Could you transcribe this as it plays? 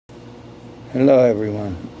Hello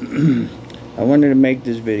everyone. I wanted to make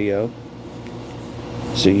this video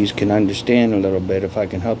so you can understand a little bit, if I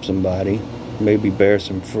can help somebody, maybe bear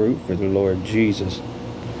some fruit for the Lord Jesus.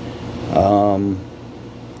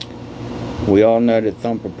 We all know that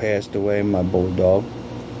Thumper passed away, my bulldog,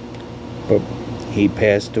 but he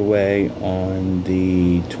passed away on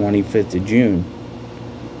the 25th of June.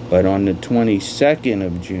 But on the 22nd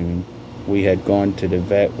of June, we had gone to the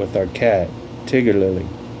vet with our cat, Tigger Lily.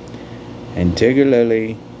 And Tigger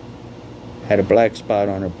Lily had a black spot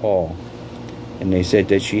on her paw. And they said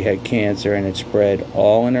that she had cancer and it spread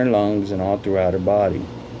all in her lungs and all throughout her body.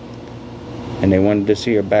 And they wanted to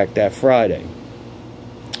see her back that Friday.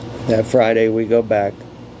 That Friday we go back,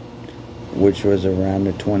 which was around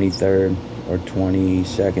the 23rd or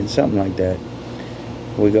 22nd, something like that.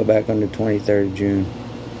 We go back on the 23rd of June.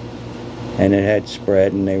 And it had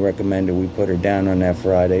spread, and they recommended we put her down on that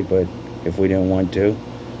Friday, but if we didn't want to,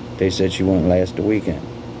 they said she wouldn't last the weekend.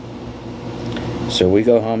 So we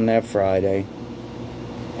go home that Friday,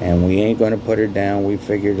 and we ain't going to put her down. We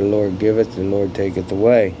figure the Lord giveth, the Lord taketh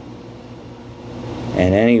away.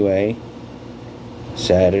 And anyway,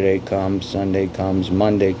 Saturday comes, Sunday comes,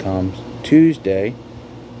 Monday comes, Tuesday,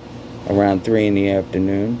 around 3 in the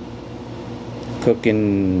afternoon,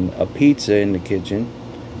 cooking a pizza in the kitchen.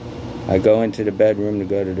 I go into the bedroom to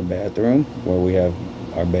go to the bathroom, where we have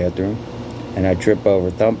our bathroom, and I trip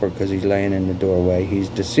over Thumper because he's laying in the doorway. He's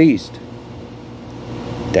deceased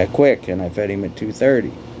that quick, and I fed him at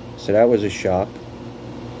 2:30. So that was a shock.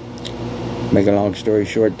 Make a long story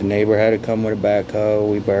short, the neighbor had to come with a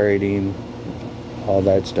backhoe. We buried him, all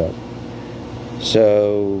that stuff.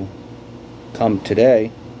 So come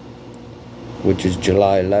today, which is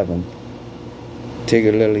July 11th,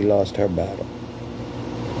 Tigger Lily lost her battle.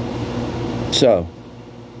 So,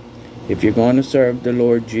 if you're going to serve the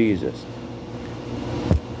Lord Jesus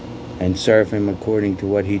and serve Him according to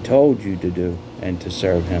what He told you to do and to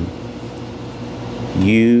serve Him,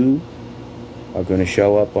 you are going to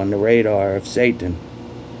show up on the radar of Satan,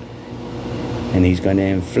 and he's going to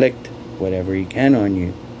inflict whatever he can on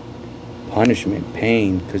you. Punishment,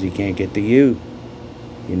 pain, because he can't get to you.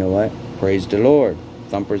 You know what? Praise the Lord.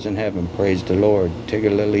 Thumper's in heaven, praise the Lord.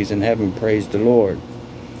 Tigger Lily's in heaven, praise the Lord.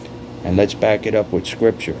 And let's back it up with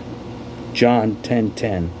scripture. John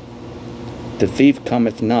 10:10. The thief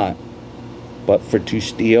cometh not, but for to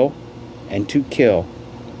steal, and to kill,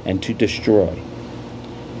 and to destroy.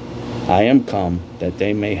 I am come, that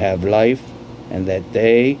they may have life, and that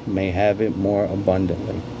they may have it more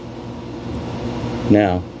abundantly.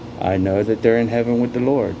 Now, I know that they're in heaven with the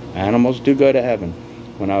Lord. Animals do go to heaven.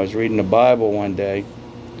 When I was reading the Bible one day,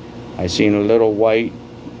 I seen a little white,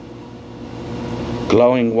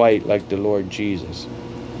 glowing white like the Lord Jesus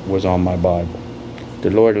was on my Bible. The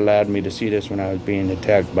Lord allowed me to see this when I was being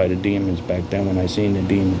attacked by the demons back then, when I seen the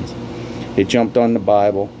demons. It jumped on the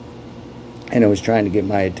Bible, and it was trying to get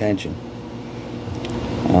my attention.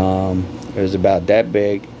 It was about that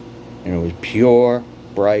big, and it was pure,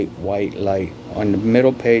 bright, white light on the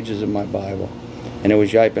middle pages of my Bible. And it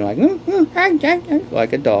was yiping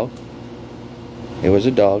like a dog. It was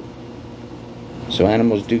a dog. So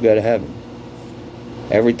animals do go to heaven.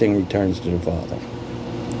 Everything returns to the Father.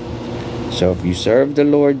 So if you serve the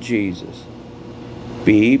Lord Jesus,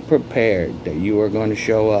 be prepared that you are going to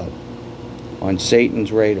show up on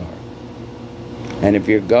Satan's radar. And if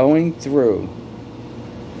you're going through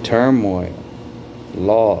turmoil,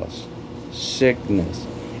 loss, sickness,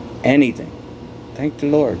 anything, thank the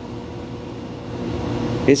Lord.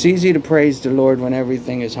 It's easy to praise the Lord when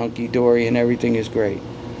everything is hunky-dory and everything is great.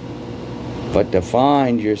 But to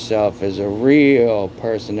find yourself as a real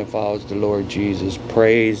person that follows the Lord Jesus,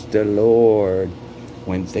 praise the Lord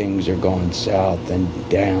when things are going south and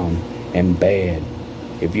down and bad.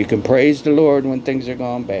 If you can praise the Lord when things are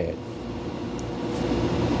going bad,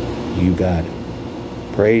 you got it.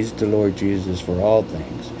 Praise the Lord Jesus for all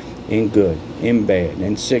things, in good, in bad,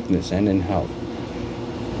 in sickness, and in health.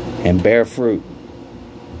 And bear fruit,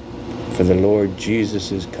 for the Lord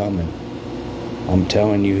Jesus is coming. I'm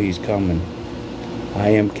telling you, He's coming. I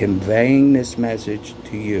am conveying this message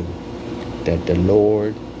to you, that the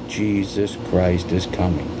Lord Jesus Christ is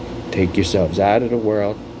coming. Take yourselves out of the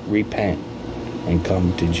world, repent, and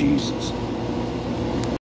come to Jesus.